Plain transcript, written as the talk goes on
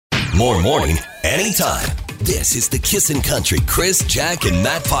more morning, anytime. This is the Kissin' Country Chris, Jack, and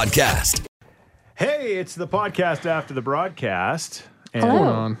Matt podcast. Hey, it's the podcast after the broadcast. And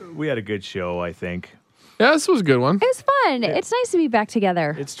Hello. we had a good show, I think. Yeah, this was a good one. It was fun. It's nice to be back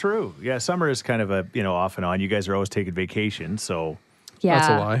together. It's true. Yeah, summer is kind of off and on. You guys are always taking vacation, so Yeah, That's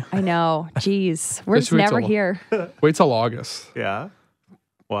a lie. I know. Jeez, we're Just just wait never till- here. Wait till August. yeah.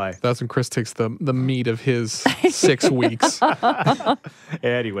 Why? That's when Chris takes the meat of his 6 weeks.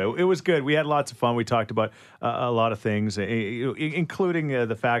 Anyway, it was good. We had lots of fun. We talked about a lot of things, including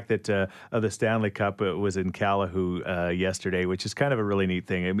the fact that the Stanley Cup was in Calahoo yesterday, which is kind of a really neat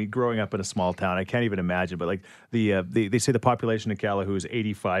thing. I mean, growing up in a small town, I can't even imagine. But like they say the population of Calahoo is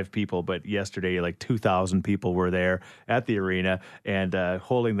 85 people, but yesterday like 2,000 people were there at the arena and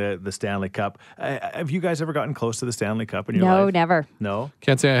holding the Stanley Cup. Have you guys ever gotten close to the Stanley Cup in your life? No, never. No.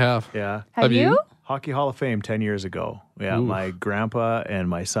 Can't say I have. Yeah. Have you? Hockey Hall of Fame 10 years ago. Yeah, my grandpa and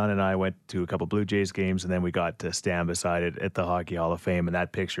my son and I went to a couple Blue Jays games, and then we got to stand beside it at the Hockey Hall of Fame, and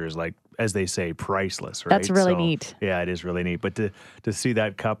that picture is like, as they say, priceless, right? That's really neat. Yeah, it is really neat. But to see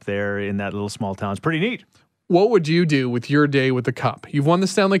that cup there in that little small town is pretty neat. What would you do with your day with the cup? You've won the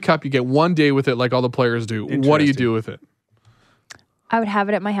Stanley Cup. You get one day with it like all the players do. What do you do with it? I would have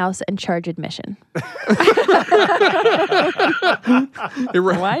it at my house and charge admission.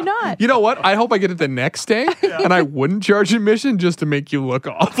 Why not? You know what? I hope I get it the next day, and I wouldn't charge admission just to make you look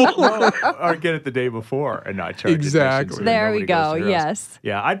awful. Or get it the day before and not charge Exactly. admission, so that There we nobody goes go. to your house. Yes.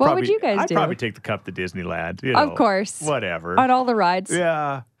 Yeah, What would you guys I'd do? probably take the cup to Disneyland. You Of know, course. Whatever. On all the rides.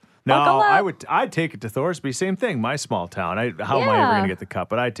 Yeah. No, Buckle up. I'd take it to Thorsby. Same thing, my small town. How am I ever Yeah. going to get the cup?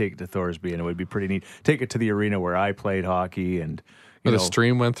 But I'd take it to Thorsby, and it would be pretty neat. Take it to the arena where I played hockey, and The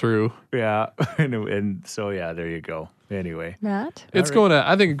stream went through. yeah, and so yeah, there you go. Anyway, Matt? It's going to,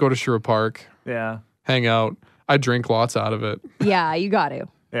 I think, go to Sherwood Park, yeah, hang out. I drink lots out of it. Yeah, you got to.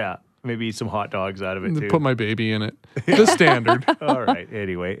 yeah. Maybe eat some hot dogs out of it too. Put my baby in it. The standard. All right.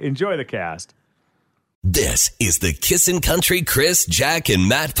 Anyway, enjoy the cast. This is the Kissin' Country Chris, Jack, and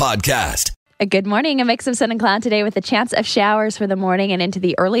Matt podcast. Good morning. A mix of sun and cloud today with a chance of showers for the morning and into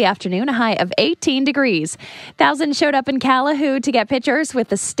the early afternoon, a high of 18 degrees. Thousands showed up in Calahoo to get pictures with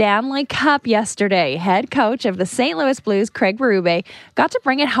the Stanley Cup yesterday. Head coach of the St. Louis Blues, Craig Berube, got to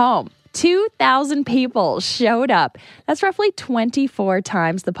bring it home. 2,000 people showed up. That's roughly 24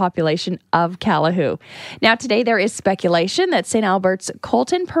 times the population of Calahoo. Now, today there is speculation that St. Albert's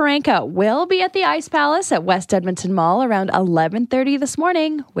Colton Parenka will be at the Ice Palace at West Edmonton Mall around 11:30 this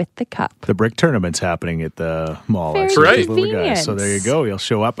morning with the cup. The brick tournament's happening at the mall. Very actually, Right. those little guys. So there you go. He'll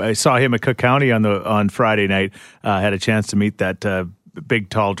show up. I saw him at Cook County on Friday night. Had a chance to meet that big,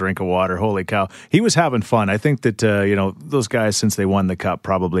 tall drink of water. Holy cow. He was having fun. I think that, those guys, since they won the cup,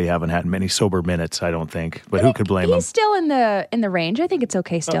 probably haven't had many sober minutes, I don't think. But who could blame them? He's still in the range. I think it's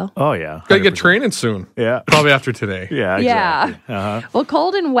okay still. Oh, yeah. Got to get 100%. training soon. Yeah. Probably after today. Yeah, exactly. Uh-huh. Well,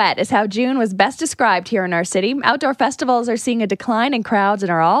 cold and wet is how June was best described here in our city. Outdoor festivals are seeing a decline in crowds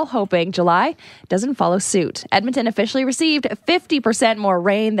and are all hoping July doesn't follow suit. Edmonton officially received 50% more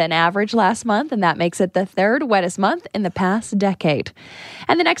rain than average last month, and that makes it the third wettest month in the past decade.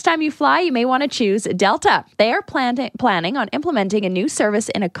 And the next time you fly, you may want to choose Delta. They are planning on implementing a new service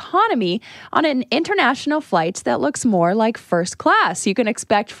in economy on an international flight that looks more like first class. You can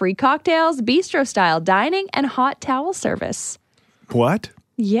expect free cocktails, bistro-style dining, and hot towel service. What?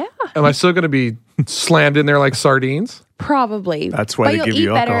 Yeah, Am I still going to be slammed in there like sardines? probably. That's why but they you'll give eat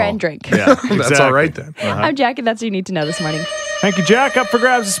you better alcohol. and drink. Yeah, That's exactly. all right then. I'm Jack, and that's what you need to know this morning. Thank you, Jack. Up for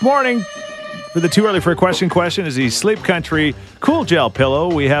grabs this morning. For the too early for a question is the Sleep Country Cool Gel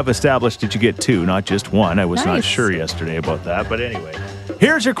Pillow. We have established that you get two, not just one. I was not Nice. sure yesterday about that, but anyway.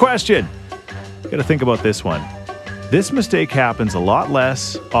 Here's your question. Got to think about this one. This mistake happens a lot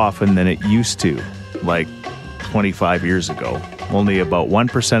less often than it used to, like 25 years ago. Only about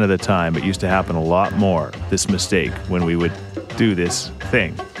 1% of the time. It used to happen a lot more, this mistake, when we would do this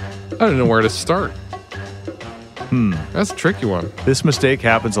thing. I don't know where to start. That's a tricky one. This mistake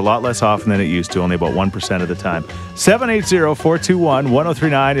happens a lot less often than it used to, only about 1% of the time.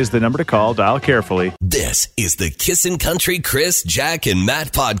 780-421-1039 is the number to call. Dial carefully. This is the Kissin' Country Chris, Jack, and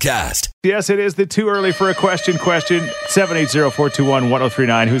Matt podcast. Yes, it is the too early for a question.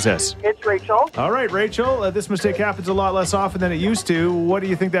 780-421-1039. Who's this? It's Rachel. All right, Rachel. This mistake happens a lot less often than it used to. What do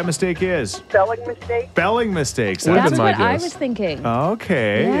you think that mistake is? Spelling mistake. Spelling mistakes. Would've That's been my what I guess. was thinking.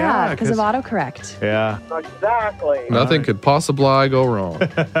 Okay. yeah, because of 'cause- autocorrect. Yeah. Exactly. Nothing could possibly go wrong.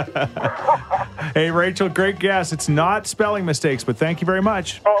 Hey, Rachel, great guess. It's not spelling mistakes, but thank you very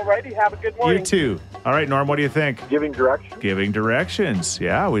much. Alrighty, have a good morning. You too. All right, Norm, what do you think? Giving direction. Giving directions.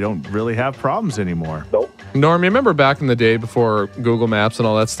 Yeah, we don't really really have problems anymore. Nope. Norm, you remember back in the day before Google Maps and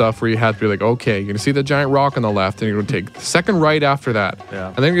all that stuff where you had to be like, okay, you're going to see the giant rock on the left and you're going to take the second right after that. Yeah.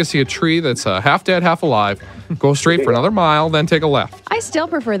 And then you're going to see a tree that's half dead, half alive. Go straight for another mile, then take a left. I still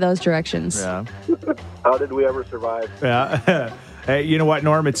prefer those directions. Yeah. How did we ever survive? Yeah. Hey, you know what,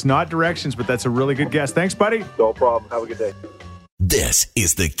 Norm? It's not directions, but that's a really good guess. Thanks, buddy. No problem. Have a good day. This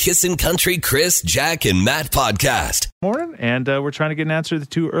is the Kissin' Country Chris, Jack, and Matt podcast. Morning, and we're trying to get an answer to the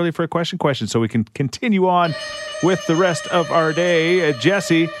too early for a question so we can continue on with the rest of our day.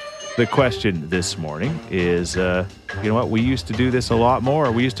 Jesse, the question this morning is, you know what? We used to do this a lot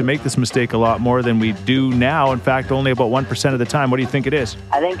more. We used to make this mistake a lot more than we do now. In fact, only about 1% of the time. What do you think it is?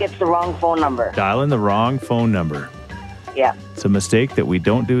 I think it's the wrong phone number. Dialing the wrong phone number. Yeah. It's a mistake that we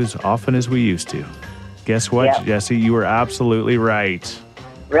don't do as often as we used to. Guess what, Yeah. Jesse? You were absolutely right.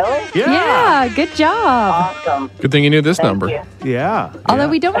 Really? Yeah, good job. Awesome. Good thing you knew this Thank number. you. Yeah. Although yeah.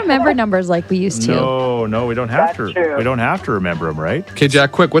 we don't remember numbers like we used to. No, we don't have That's to. true. We don't have to remember them, right? Okay,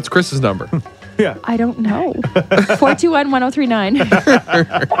 Jack, quick, what's Chris's number? Yeah. I don't know.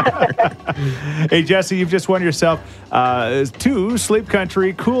 421-1039. Hey, Jesse, you've just won yourself 2 Sleep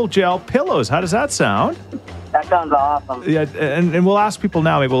Country Cool Gel pillows. How does that sound? That sounds awesome. Yeah, and we'll ask people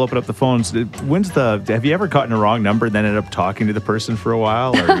now. Maybe we'll open up the phones. Have you ever gotten a wrong number and then ended up talking to the person for a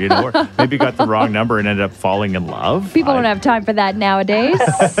while, or or maybe got the wrong number and ended up falling in love? People don't have time for that nowadays.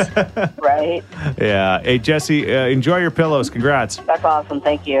 Right? Yeah. Hey, Jesse, enjoy your pillows. Congrats. That's awesome.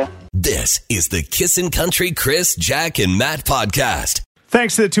 Thank you. This is the Kissin' Country Chris, Jack, and Matt podcast.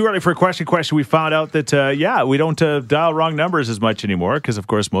 Thanks to the too early for a question, we found out that, we don't dial wrong numbers as much anymore because, of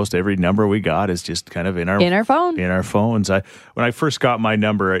course, most every number we got is just kind of in our phone. In our phones. When I first got my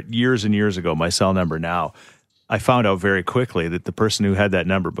number years and years ago, my cell number now, I found out very quickly that the person who had that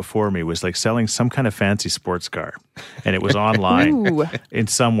number before me was like selling some kind of fancy sports car, and it was online Ooh. in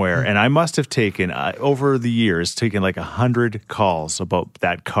somewhere. And I must have taken over the years like 100 calls about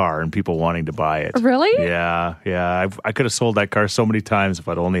that car and people wanting to buy it. Really? Yeah. I could have sold that car so many times if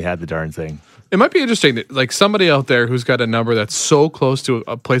I'd only had the darn thing. It might be interesting that, like, somebody out there who's got a number that's so close to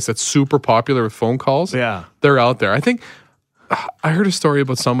a place that's super popular with phone calls. Yeah. They're out there. I think I heard a story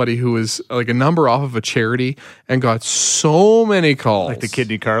about somebody who was like a number off of a charity and got so many calls. Like the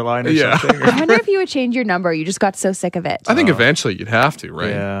kidney car line or Yeah. something. I wonder if you would change your number. You just got so sick of it. I think eventually you'd have to,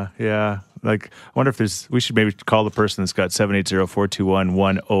 right? Yeah. Like, I wonder if we should maybe call the person that's got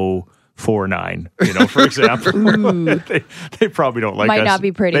 780-421-1049, for example. they probably don't like us. Might not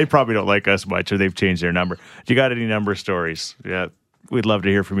be pretty. They probably don't like us much, or they've changed their number. Do you got any number stories? Yeah, we'd love to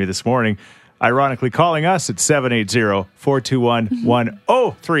hear from you this morning. Ironically, calling us at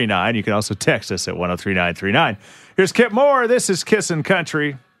 780-421-1039. You can also text us at 103939. Here's Kip Moore. This is Kissin'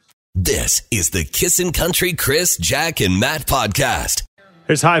 Country. This is the Kissin' Country Chris, Jack, and Matt podcast.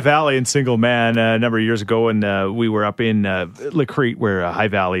 There's High Valley and Single Man a number of years ago, and we were up in La Crete, where High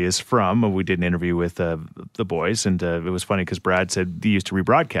Valley is from. And we did an interview with the boys, and it was funny because Brad said he used to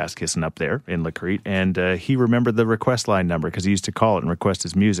rebroadcast Kissin' up there in La Crete, and he remembered the request line number because he used to call it and request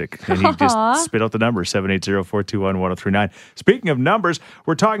his music. And he just spit out the number, 780-421-1039. Speaking of numbers,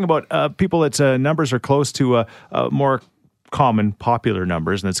 we're talking about people that's numbers are close to more common, popular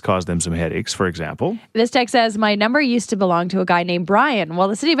numbers, and it's caused them some headaches, for example. This text says, my number used to belong to a guy named Brian. Well,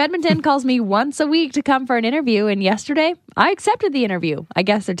 the city of Edmonton calls me once a week to come for an interview, and yesterday I accepted the interview. I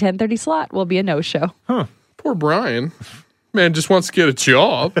guess their 10:30 slot will be a no-show. Poor Brian. Man just wants to get a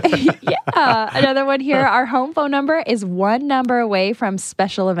job. Another one here. Our home phone number is one number away from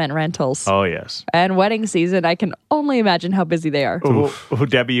special event rentals. Oh, yes. And wedding season, I can only imagine how busy they are. Oh,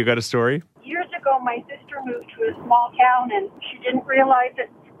 Debbie, you got a story? Years ago, my sister moved to a small town, and she didn't realize it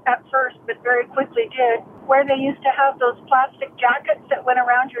at first, but very quickly did, where they used to have those plastic jackets that went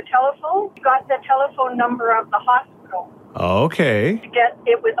around your telephone. You got the telephone number of the hospital. Okay.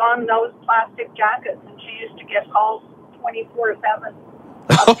 It was on those plastic jackets, and she used to get calls 24/7.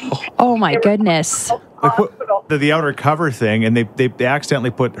 Oh, my goodness. Hospital. The outer cover thing, and they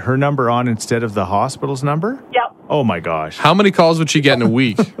accidentally put her number on instead of the hospital's number? Yep. Oh, my gosh. How many calls would she get in a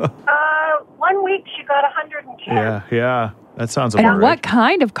week? 1 week she got 110. Yeah. That sounds about And right. what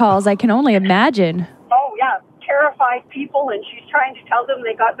kind of calls? I can only imagine. Oh, yeah. Terrified people, and she's trying to tell them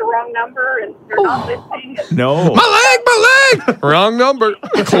they got the wrong number, and they're not listening. No. My leg! Wrong number.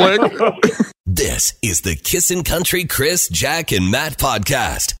 Click. This is the Kissin' Country Chris, Jack, and Matt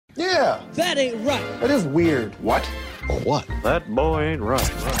podcast. Yeah. That ain't right. That is weird. What? Or what? That boy ain't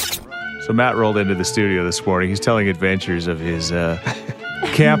right. So Matt rolled into the studio this morning. He's telling adventures of his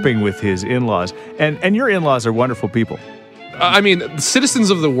camping with his in-laws. And your in-laws are wonderful people. I mean, citizens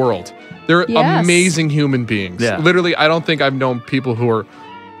of the world. They're Yes. amazing human beings. Yeah. Literally, I don't think I've known people who are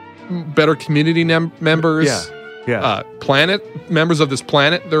better community members. Yeah. Members of this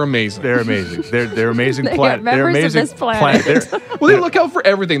planet, they're amazing. They're amazing. They're amazing. They're members of this planet. Well, they look out for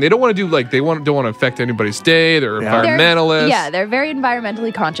everything. They don't want to do don't want to affect anybody's day. They're environmentalists. They're very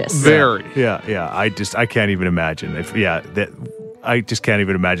environmentally conscious. Very. Yeah. I can't even imagine. I just can't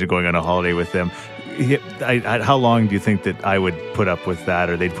even imagine going on a holiday with them. How long do you think that I would put up with that,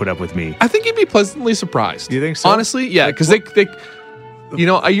 or they'd put up with me? I think you'd be pleasantly surprised. You think so? Honestly, yeah, because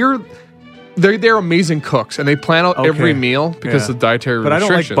they're amazing cooks, and they plan out every meal because of dietary But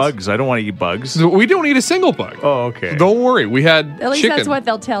restrictions. I don't like bugs. I don't want to eat bugs. So we don't eat a single bug. Oh, okay. Don't worry. We had At least chicken. that's what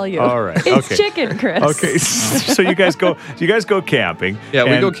they'll tell you. All right. It's Okay. chicken, Chris. Okay, so you guys go camping. Yeah,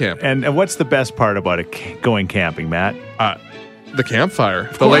 we go camping. And what's the best part about it going camping, Matt? The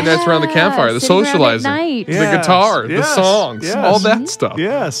campfire. The late nights around the campfire. The sitting around at socializing. night. The guitar. The songs. yes. All that stuff.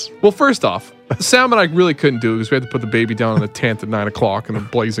 Yes. Well, first off, Sam and I really couldn't do it because we had to put the baby down in the tent at 9 o'clock in the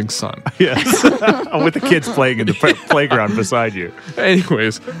blazing sun. Yes. With the kids playing in the playground beside you.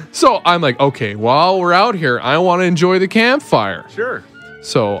 Anyways, so I'm like, okay, while we're out here, I want to enjoy the campfire. Sure.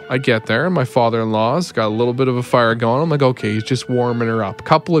 So I get there, and my father-in-law's got a little bit of a fire going. I'm like, okay, he's just warming her up. A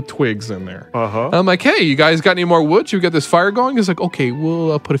couple of twigs in there. Uh-huh. And I'm like, hey, you guys got any more wood? Should we get this fire going? He's like, okay,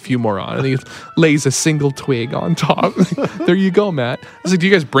 we'll put a few more on. And he lays a single twig on top. There you go, Matt. I was like, do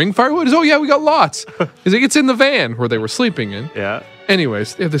you guys bring firewood? He's, oh, yeah, we got lots. He's like, it's in the van where they were sleeping in. Yeah.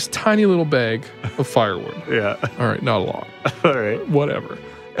 Anyways, they have this tiny little bag of firewood. Yeah. All right, not a lot. All right. Whatever.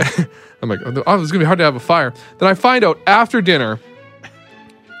 I'm like, oh, it's going to be hard to have a fire. Then I find out after dinner,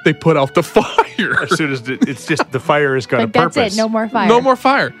 they put out the fire. As soon as it's just the fire has got a Like, that's purpose. it. No more fire. No more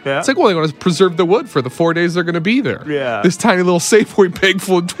fire. Yeah. It's like, well, they want to preserve the wood for the 4 days they're going to be there. Yeah. This tiny little Safeway bag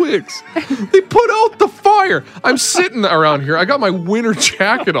full of twigs. They put out the fire. I'm sitting around here. I got my winter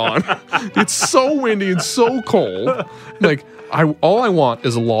jacket on. It's so windy and so cold. I'm like, all I want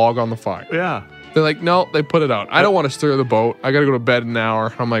is a log on the fire. Yeah. They're like, no, they put it out. I don't want to stir the boat. I got to go to bed in an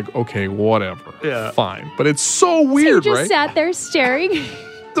hour. I'm like, okay, whatever. Yeah. Fine. But it's so So you weird, just right? sat there staring.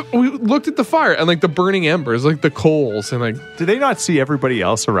 We looked at the fire and like the burning embers, like the coals, and like Do they not see everybody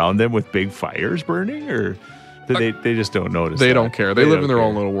else around them with big fires burning, or do they just don't notice? they that? don't care. They live don't in their care.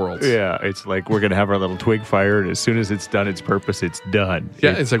 own little worlds. Yeah, it's like we're gonna have our little twig fire, and as soon as it's done its purpose, it's done.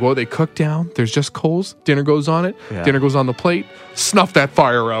 Yeah, it's like, well, they cook down. There's just coals. Dinner goes on it. Yeah. Dinner goes on the plate. Snuff that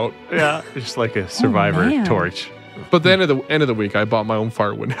fire out. Yeah, it's just like a survivor man. torch. But then at the end of the week, I bought my own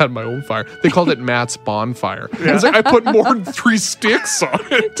firewood and had my own fire. They called it Matt's bonfire. It's like I put more than 3 sticks on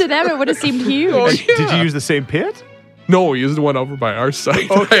it. To them, it would have seemed huge. Oh, Did you use the same pit? No, we used the one over by our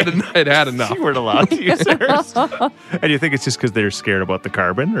site. Okay. I had enough. You weren't allowed to use theirs. And you think it's just because they're scared about the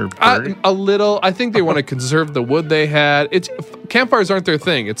carbon or burning? A little. I think they want to conserve the wood they had. Campfires aren't their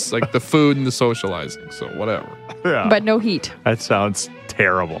thing. It's like the food and the socializing. So whatever. Yeah. But no heat. That sounds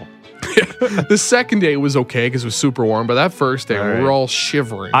terrible. The second day was okay because it was super warm, but that first day All we right. were all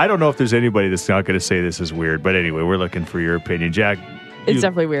shivering. I don't know if there's anybody that's not going to say this is weird, but anyway, we're looking for your opinion. Jack, It's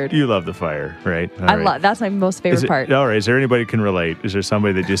definitely weird. You love the fire, right? All I right. love. That's my most favorite part. All right. Is there anybody who can relate? Is there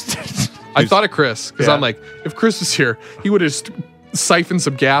somebody that just... I thought of Chris because Yeah. I'm like, if Chris was here, he would have siphoned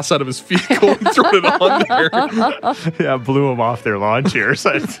some gas out of his vehicle and thrown it on there. yeah, blew them off their lawn chairs.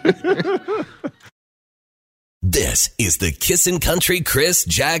 This is the Kissin' Country Chris,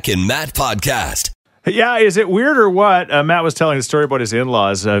 Jack, and Matt podcast. Yeah, is it weird or what? Matt was telling a story about his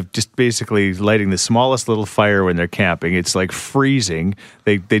in-laws just basically lighting the smallest little fire when they're camping. It's like freezing.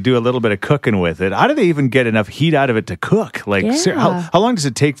 They do a little bit of cooking with it. How do they even get enough heat out of it to cook? Like, Yeah. how long does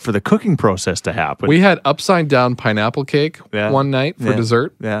it take for the cooking process to happen? We had upside down pineapple cake one night for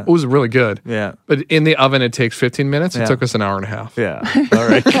dessert. Yeah. It was really good. Yeah. But in the oven, it takes 15 minutes. It Yeah. took us an hour and a half. Yeah. All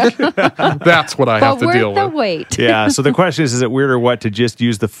right. That's what I have But to deal worth the with. wait. Yeah. So the question is it weird or what to just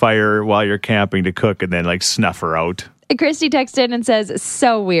use the fire while you're camping to cook and then like snuff her out? Christy texts in and says,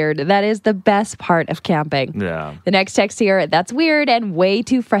 so weird. That is the best part of camping. Yeah. The next text here, that's weird and way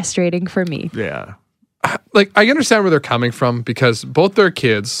too frustrating for me. Yeah. Like, I understand where they're coming from because both their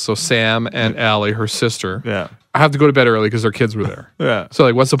kids, so Sam and Allie, her sister, Yeah. have to go to bed early because their kids were there. Yeah. So,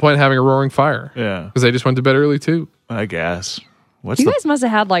 like, what's the point of having a roaring fire? Yeah. Because they just went to bed early, too. I guess. What's You the guys must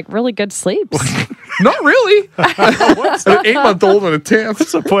have had like really good sleeps. Not really. An 8-month-old and a 10th.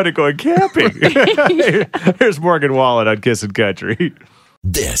 What's the point of going camping? Here's Morgan Wallen on Kissin' Country.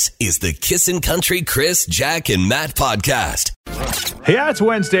 This is the Kissin' Country Chris, Jack, and Matt podcast. Yeah, it's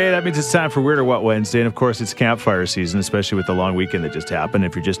Wednesday. That means it's time for Weird or What Wednesday. And of course, it's campfire season, especially with the long weekend that just happened.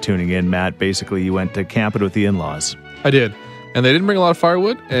 If you're just tuning in, Matt, basically you went to camping with the in-laws. I did. And they didn't bring a lot of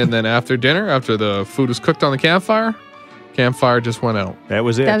firewood. And then after dinner, after the food was cooked on the campfire, Campfire just went out. That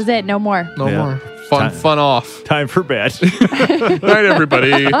was it. That was it. No more. No Yeah. more. Fun off. Time for bed. Night,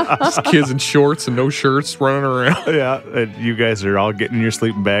 everybody. Just kids in shorts and no shirts running around. Yeah, and you guys are all getting in your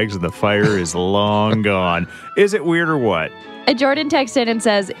sleeping bags and the fire is long gone. Is it weird or what? Jordan texted in and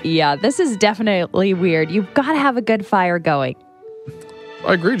says, yeah, this is definitely weird. You've got to have a good fire going.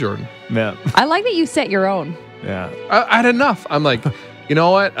 I agree, Jordan. Yeah. I like that you set your own. Yeah. I had enough. I'm like, you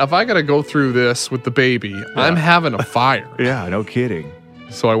know what? If I got to go through this with the baby, I'm having a fire. Yeah, no kidding.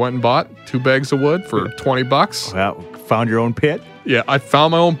 So I went and bought 2 bags of wood for $20. Well, found your own pit? Yeah, I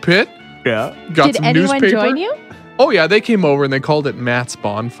found my own pit. Yeah. Got Did some anyone newspaper. join you? Oh yeah, they came over and they called it Matt's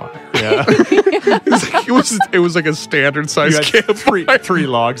bonfire. Yeah. It was like a standard You size had campfire. three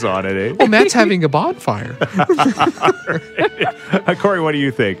logs on it, eh? Oh, Matt's having a bonfire. Corey, what do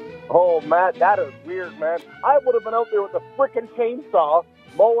you think? Oh, Matt, that is weird, man. I would have been out there with a frickin' chainsaw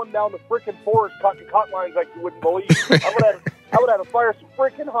mowing down the frickin' forest, cutting cotton lines like you wouldn't believe. I would have had a fire so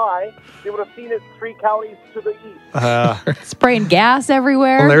frickin' high, they would have seen it 3 counties to the east. Spraying gas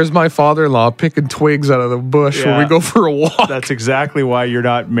everywhere. Well, there's my father-in-law picking twigs out of the bush when we Yeah. go for a walk. That's exactly why you're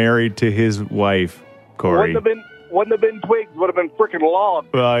not married to his wife, Corey. Wouldn't have been twigs, would have been frickin' lawn.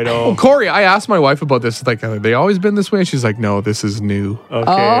 I know. Oh, Corey, I asked my wife about this. Like, have they always been this way? She's like, no, this is new.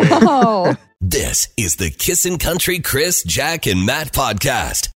 Okay. Oh. This is the Kissin' Country Chris, Jack, and Matt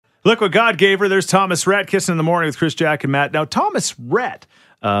podcast. Look what God gave her. There's Thomas Rhett kissing in the morning with Chris, Jack, and Matt. Now, Thomas Rhett,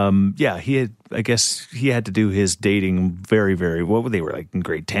 I guess he had to do his dating very, very, what were they, were like in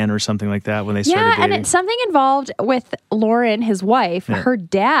grade 10 or something like that when they started Yeah, dating? and it's something involved with Lauren, his wife, her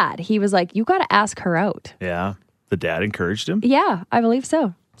dad. He was like, you got to ask her out. Yeah. The dad encouraged him. Yeah, I believe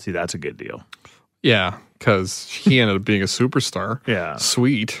so. See, that's a good deal. Yeah, because he ended up being a superstar. Yeah.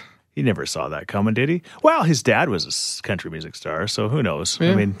 Sweet. He never saw that coming, did he? Well, his dad was a country music star, so who knows?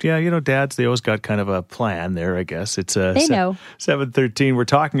 Yeah. I mean, yeah, dads, they always got kind of a plan there, I guess. It's They know. 7:13. We're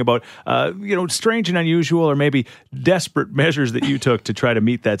talking about, strange and unusual or maybe desperate measures that you took to try to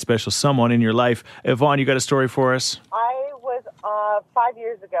meet that special someone in your life. Yvonne, you got a story for us? I was 5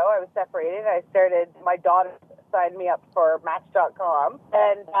 years ago. I was separated. My daughter signed me up for Match.com,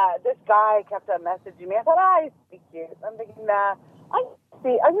 and this guy kept on messaging me. I thought, he's pretty cute. I'm thinking,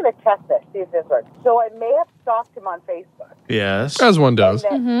 I'm going to test this, see if this works. So I may have stalked him on Facebook. Yes. As one does.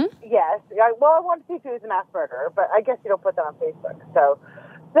 And then, yes. I wanted to see if he was a mass murderer, but I guess you don't put that on Facebook. So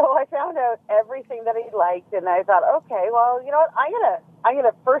I found out everything that he liked, and I thought, okay, well, you know what? I'm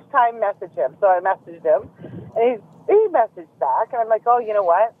gonna first time message him. So I messaged him, and he messaged back, and I'm like, oh, you know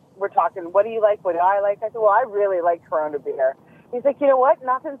what? We're talking. What do you like? What do I like? I said, well, I really like Corona beer. He's like, you know what?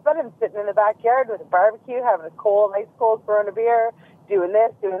 Nothing's better than sitting in the backyard with a barbecue, having a nice cold Corona beer, doing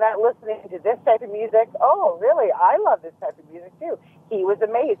this, doing that, listening to this type of music. Oh, really? I love this type of music too. He was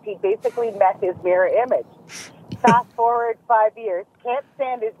amazed. He basically met his mirror image. Fast forward 5 years, can't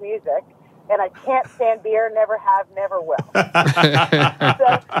stand his music, and I can't stand beer, never have, never will. So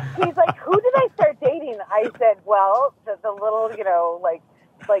he's like, who did I start dating? I said, well, the little, like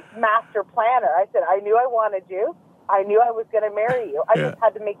master planner. I said, I knew I wanted you. I knew I was going to marry you. I just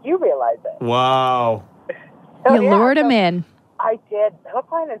had to make you realize it. Wow. So, You lured him in. I did.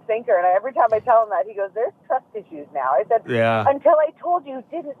 Hook, line, and sinker. And every time I tell him that, he goes, there's trust issues now. I said, Yeah. until I told you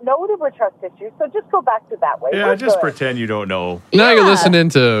didn't know there were trust issues, so just go back to that way. Yeah, We're just good. pretend you don't know. Now you're Yeah. listening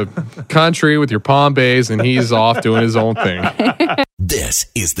to country with your Palm Bays, and he's off doing his own thing. This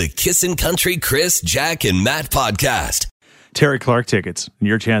is the Kissin' Country Chris, Jack, and Matt podcast. Terry Clark tickets.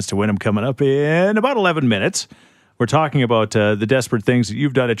 Your chance to win them coming up in about 11 minutes. We're talking about the desperate things that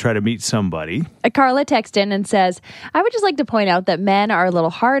you've done to try to meet somebody. Carla texts in and says, I would just like to point out that men are a little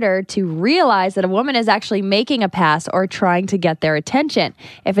harder to realize that a woman is actually making a pass or trying to get their attention.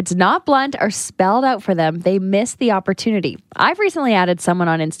 If it's not blunt or spelled out for them, they miss the opportunity. I've recently added someone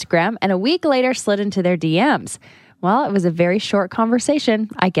on Instagram and a week later slid into their DMs. Well, it was a very short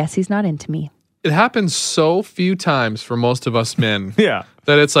conversation. I guess he's not into me. It happens so few times for most of us men Yeah.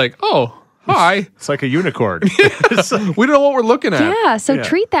 that it's like, oh, hi. It's like a unicorn. We don't know what we're looking at. Yeah, so Yeah.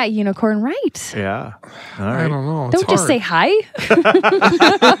 treat that unicorn right. Yeah. All I right. don't know. It's Don't just say hard.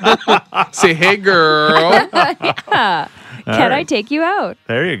 hi. Say, hey, girl. Can I take you out?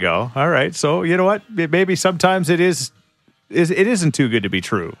 There you go. All right. So, you know what? Maybe sometimes it isn't too good to be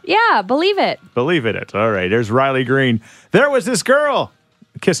true. Yeah, believe it. Believe in it. All right. There's Riley Green. There was this girl.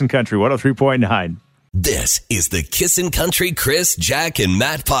 Kissin' Country 103.9. This is the Kissin' Country Chris, Jack, and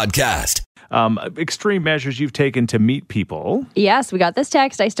Matt podcast. Extreme measures you've taken to meet people. Yes, we got this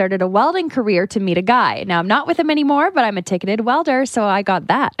text. I started a welding career to meet a guy. Now, I'm not with him anymore, but I'm a ticketed welder, so I got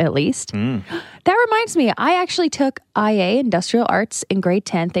that at least. That reminds me, I actually took IA, Industrial Arts, in grade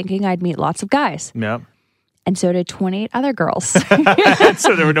 10, thinking I'd meet lots of guys. Yeah. And so did 28 other girls.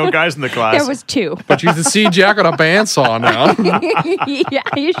 So there were no guys in the class. There was 2. But you can see Jack on a bandsaw now. Yeah,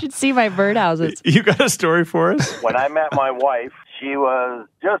 you should see my birdhouses. You got a story for us? When I met my wife, she was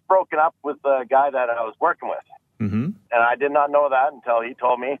just broken up with the guy that I was working with. Mm-hmm. And I did not know that until he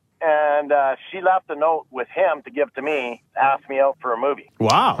told me. And she left a note with him to give to me, asked me out for a movie.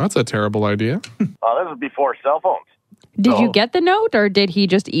 Wow. That's a terrible idea. This was before cell phones. Did you get the note or did he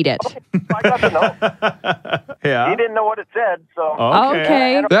just eat it? I got the note. Yeah. He didn't know what it said, so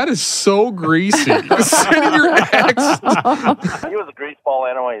Okay. That is so greasy. Sending your ex. he was a grease ball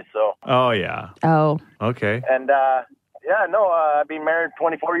anyway. So, Oh, yeah. Oh. Okay. and I've been married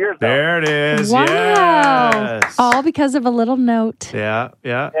 24 years now. There it is. Wow. Yes. All because of a little note. Yeah.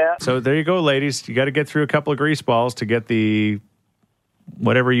 Yeah. So there you go, ladies. You got to get through a couple of grease balls to get the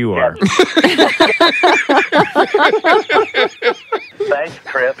whatever you are. Thanks,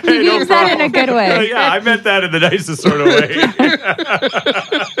 Chris. He means that in a good way. Yeah, I meant that in the nicest sort of way.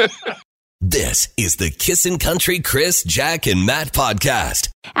 This is the Kissin' Country Chris, Jack, and Matt podcast.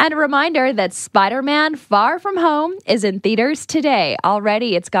 And a reminder that Spider-Man Far From Home is in theaters today.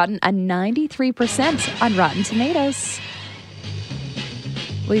 Already, it's gotten a 93% on Rotten Tomatoes.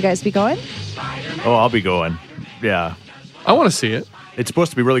 Will you guys be going? Oh, I'll be going. Yeah. I want to see it. It's supposed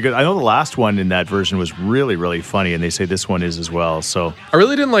to be really good. I know the last one in that version was really, really funny, and they say this one is as well. So I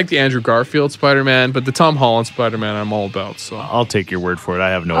really didn't like the Andrew Garfield Spider-Man, but the Tom Holland Spider-Man I'm all about. So I'll take your word for it. I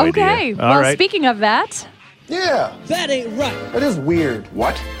have no idea. Okay. All Well, right. speaking of that, Yeah. That ain't right. That is weird.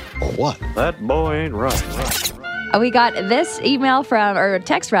 What? What? That boy ain't right. we got this email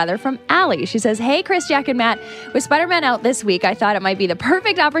text from Allie. She says, "Hey, Chris, Jack, and Matt. With Spider-Man out this week, I thought it might be the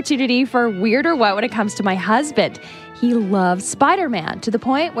perfect opportunity for Weird or What when it comes to my husband. He loves Spider-Man to the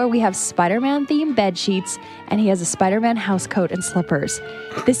point where we have Spider-Man themed bed sheets and he has a Spider-Man house coat and slippers.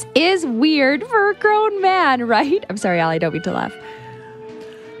 This is weird for a grown man, right?" I'm sorry, Allie, don't mean to laugh.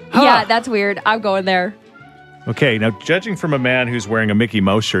 Yeah, that's weird. I'm going there. Okay, now judging from a man who's wearing a Mickey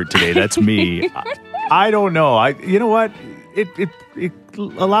Mouse shirt today, that's me. I don't know. You know what? It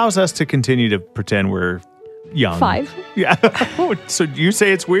allows us to continue to pretend we're young. 5. Yeah. So you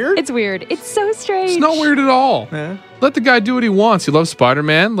say it's weird? It's weird. It's so strange. it's not weird at all. Yeah. Let the guy do what he wants. He loves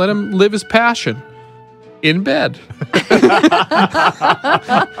Spider-Man. Let him live his passion. In bed.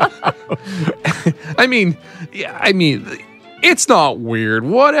 I mean, it's not weird.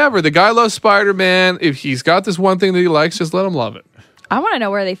 Whatever. The guy loves Spider-Man. If he's got this one thing that he likes, just let him love it. I want to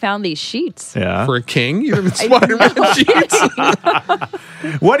know where they found these sheets. Yeah. For a king, you live in Spider-Man sheets.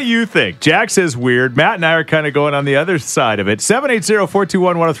 What do you think? Jack says weird. Matt and I are kind of going on the other side of it.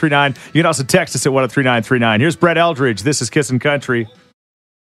 780-421-1039. You can also text us at 103939. Here's Brett Eldridge. This is Kissin' Country.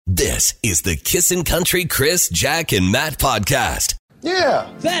 This is the Kissin' Country Chris, Jack, and Matt podcast.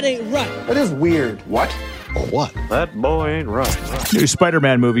 Yeah. That ain't right. That is weird. What? What? That boy ain't right. New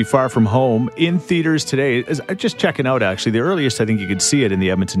Spider-Man movie, Far From Home, in theaters today. I'm just checking out, actually. The earliest I think you could see it in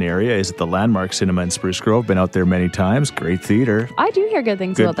the Edmonton area is at the Landmark Cinema in Spruce Grove. Been out there many times. Great theater. I do hear good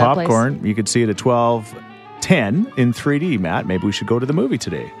things Good about that popcorn. You could see it at 12:10 in 3D, Matt. Maybe we should go to the movie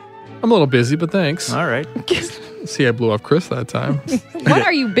today. I'm a little busy, but thanks. All right. See, I blew off Chris that time. place. What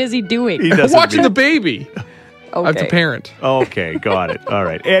are you busy doing? He doesn't Watching mean- the baby. I have to Okay. parent. Okay, got it. All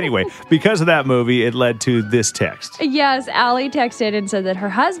right. Anyway, because of that movie, it led to this text. Yes, Allie texted and said that her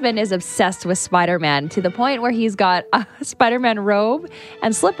husband is obsessed with Spider-Man to the point where he's got a Spider-Man robe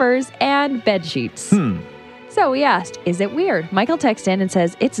and slippers and bed sheets. So we asked, is it weird? Michael texted in and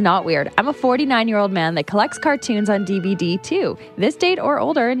says, it's not weird. I'm a 49-year-old man that collects cartoons on DVD too. This date or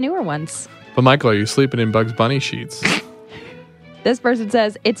older and newer ones. But Michael, are you sleeping in Bugs Bunny sheets? This person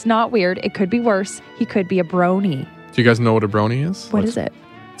says, it's not weird. It could be worse. He could be a brony. Do you guys know what a brony is? What is it?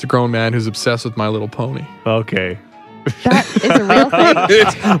 It's a grown man who's obsessed with My Little Pony. Okay. That is a real thing.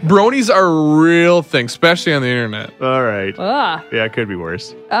 Bronies are a real thing, especially on the internet. All right. Ugh. Yeah, it could be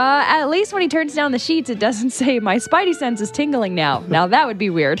worse. At least when he turns down the sheets, it doesn't say, my spidey sense is tingling now. Now that would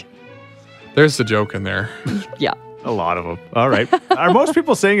be weird. There's the joke in there. Yeah. A lot of them. All right. Are most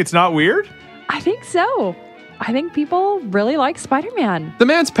people saying it's not weird? I think so. I think people really like Spider-Man. The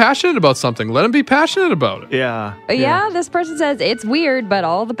man's passionate about something. Let him be passionate about it. Yeah. Yeah, this person says it's weird, but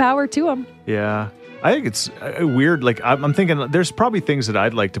all the power to him. Yeah. I think it's weird. Like, I'm thinking there's probably things that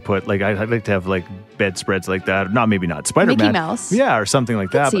I'd like to put, like, I'd like to have, like, bedspreads like that. Maybe not Spider-Man. Mickey Mouse. Yeah, or something like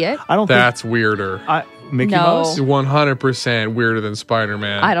that. see but it. I don't That's weirder. think... Mickey No. Mouse? 100% weirder than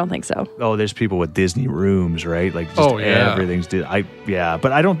Spider-Man. I don't think so. Oh, there's people with Disney rooms, right? Like, just everything's... Yeah,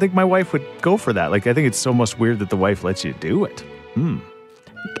 but I don't think my wife would go for that. Like, I think it's almost weird that the wife lets you do it.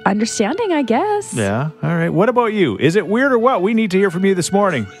 understanding, I guess. Yeah. All right. What about you? Is it weird or what? We need to hear from you this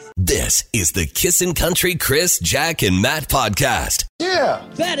morning. This is the Kissin' Country Chris, Jack, and Matt podcast. Yeah.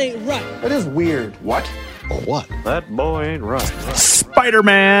 That ain't right. That is weird. What? What? That boy ain't right.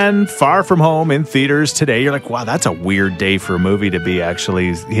 Spider-Man Far From Home in theaters today. You're like, wow, that's a weird day for a movie to be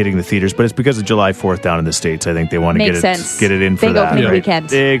actually hitting the theaters, but it's because of July 4th down in the States. I think they want to Makes sense. get it in for Big that. opening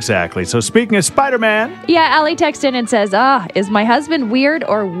weekend. Exactly. So speaking of Spider-Man, Yeah, Allie texts in and says, is my husband weird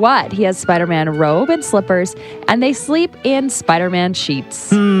or what? He has Spider-Man robe and slippers, and they sleep in Spider-Man sheets.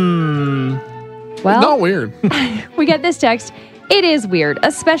 Well, Not weird. we get this text. It is weird,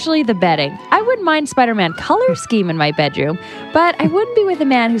 especially the bedding. I wouldn't mind Spider-Man color scheme in my bedroom, but I wouldn't be with a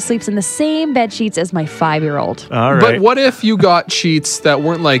man who sleeps in the same bed sheets as my 5-year-old. all right. But what if you got sheets that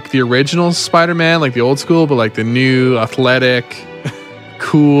weren't like the original Spider-Man, like the old school, but like the new athletic,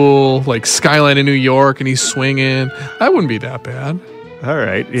 cool, like skyline in New York, and he's swinging? That wouldn't be that bad. All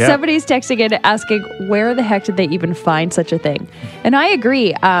right. Yeah. Somebody's texting in asking, where the heck did they even find such a thing? And I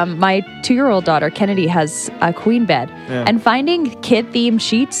agree. My 2-year-old daughter, Kennedy, has a queen bed. Yeah. And finding kid-themed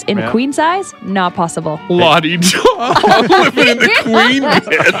sheets in Yeah. queen size, not possible. Lottie John living in the queen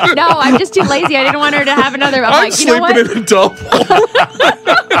bed. No, I'm just too lazy. I didn't want her to have another. I'm I'm like, you know sleeping what? in a double.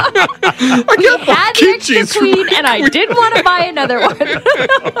 I We got had the kid extra sheets from queen, my and I didn't want to buy another one.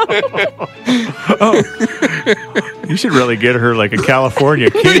 You should really get her like a California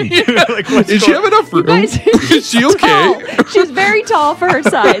king. Like, what's Is she going- have enough room? Guys, Is she okay? tall. She's very tall for her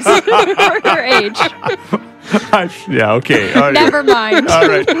size, for her age. Yeah, okay. All right. Never mind. All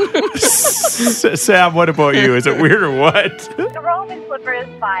right. Sam, what about you? Is it weird or what? The robe and slipper is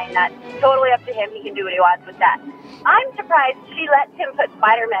fine. That's totally up to him. He can do what he wants with that. I'm surprised she lets him put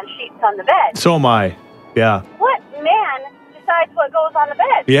Spider-Man sheets on the bed. So am I. Yeah. What man decides what goes on the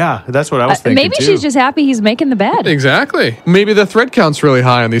bed? Yeah, that's what I was thinking Maybe too. she's just happy he's making the bed. Exactly. Maybe the thread count's really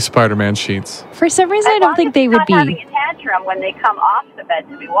high on these Spider-Man sheets. For some reason, I As don't long think as they he's would not having be. a tantrum when they come off the bed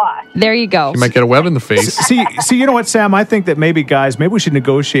to be washed. There you go. You might get a web in the face. See, you know what, Sam? I think that maybe we should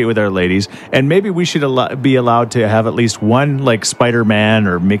negotiate with our ladies, and maybe we should be allowed to have at least one like Spider-Man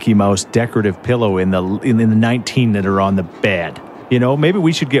or Mickey Mouse decorative pillow in the 19 that are on the bed. You know, maybe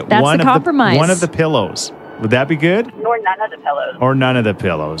we should get That's one the compromise. one of the pillows. Would that be good? Nor none of the pillows. Or none of the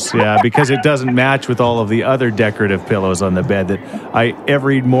pillows, yeah, because it doesn't match with all of the other decorative pillows on the bed that I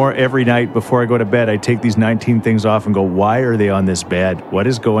every night before I go to bed, I take these 19 things off and go, why are they on this bed? What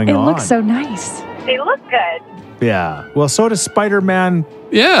is going It on? looks so nice. They look good. Yeah. Well, so does Spider-Man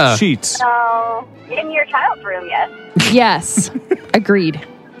Yeah. sheets. So, in your child's room, yes. Yes. Agreed.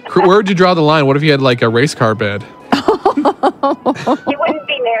 Where would you draw the line? What if you had like a race car bed? He wouldn't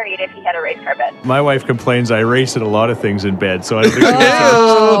be married if he had a race car bed. My wife complains I race at a lot of things in bed, so I don't think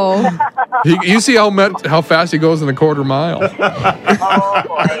Oh. You see how fast he goes in the quarter mile. Oh,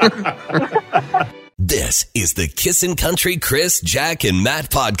 boy. This is the Kissin' Country Chris, Jack, and Matt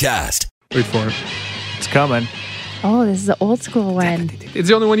podcast. Wait for it. it's coming. Oh, this is the old school one. It's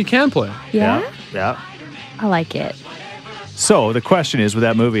the only one you can play. Yeah? Yeah. I like it. So the question is, with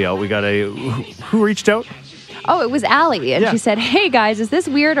that movie out, we got who reached out? Oh, it was Allie. And Yeah. she said, hey, guys, is this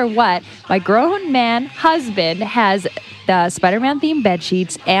weird or what? My grown man husband has the Spider-Man themed bed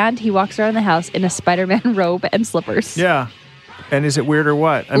sheets, and he walks around the house in a Spider-Man robe and slippers. Yeah. And is it weird or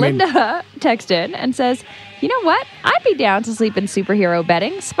what? I Linda texted and says, you know what? I'd be down to sleep in superhero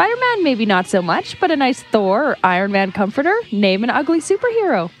bedding. Spider-Man, maybe not so much, but a nice Thor or Iron Man comforter. Name an ugly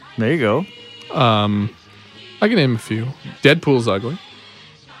superhero. there you go. I can name a few. Deadpool's ugly.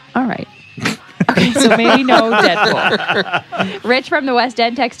 All right. Okay, so maybe no Deadpool. Rich from the West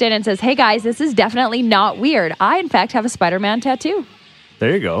End texted in and says, hey guys, this is definitely not weird. I, in fact, have a Spider-Man tattoo.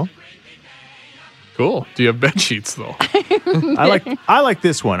 There you go. Cool. Do you have bed sheets though? I like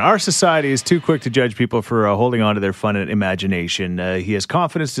this one. Our society is too quick to judge people for holding on to their fun and imagination. He has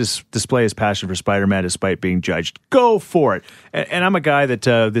confidence to display his passion for Spider-Man despite being judged. Go for it. And I'm a guy that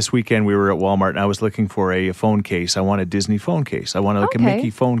this weekend we were at Walmart and I was looking for a phone case. I want a Disney phone case. I want like a Mickey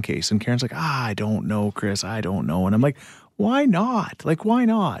phone case. And Karen's like, I don't know, Chris. I don't know. And I'm like, why not? Like, why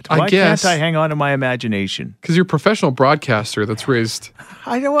not? Why guess. can't I hang on to my imagination? Because you're a professional broadcaster that's raised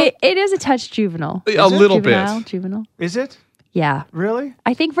I know what. It is a touch juvenile. a little bit. Juvenile. Is it? Yeah. Really?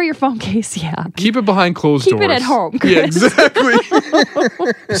 I think for your phone case, yeah. Keep it behind closed Keep doors. it at home, Chris. Yeah, exactly.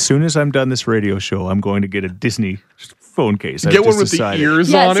 As soon as I'm done this radio show, I'm going to get a Disney phone case. Get one with the ears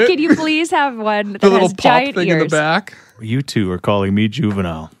Yes, on it. can you please have one that The little has pop giant thing ears? in the back. You two are calling me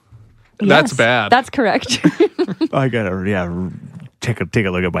juvenile. That's Yes, bad. That's correct. I gotta, take a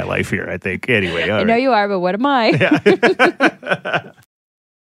look at my life here. I think anyway. I know you are, but what am I?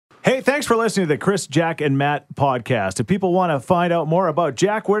 Hey, Hey, thanks for listening to the Chris, Jack, and Matt podcast. If people want to find out more about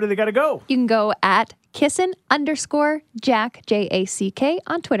Jack, where do they got to go? You can go at kissin_Jack, Jack,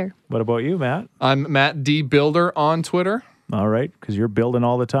 on Twitter. What about you, Matt? I'm Matt D. Builder on Twitter. All right, because you're building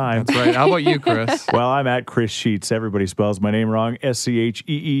all the time. That's right. How about you, Chris? Well, I'm at Chris Sheets. Everybody spells my name wrong,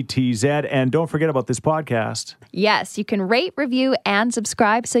 SCHEETZ. And don't forget about this podcast. Yes, you can rate, review, and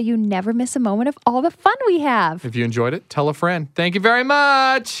subscribe so you never miss a moment of all the fun we have. If you enjoyed it, tell a friend. Thank you very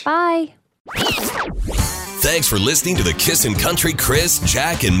much. Bye. Thanks for listening to the Kissin' Country Chris,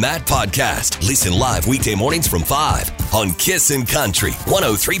 Jack, and Matt podcast. Listen live weekday mornings from 5 on Kissin' Country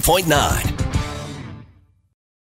 103.9.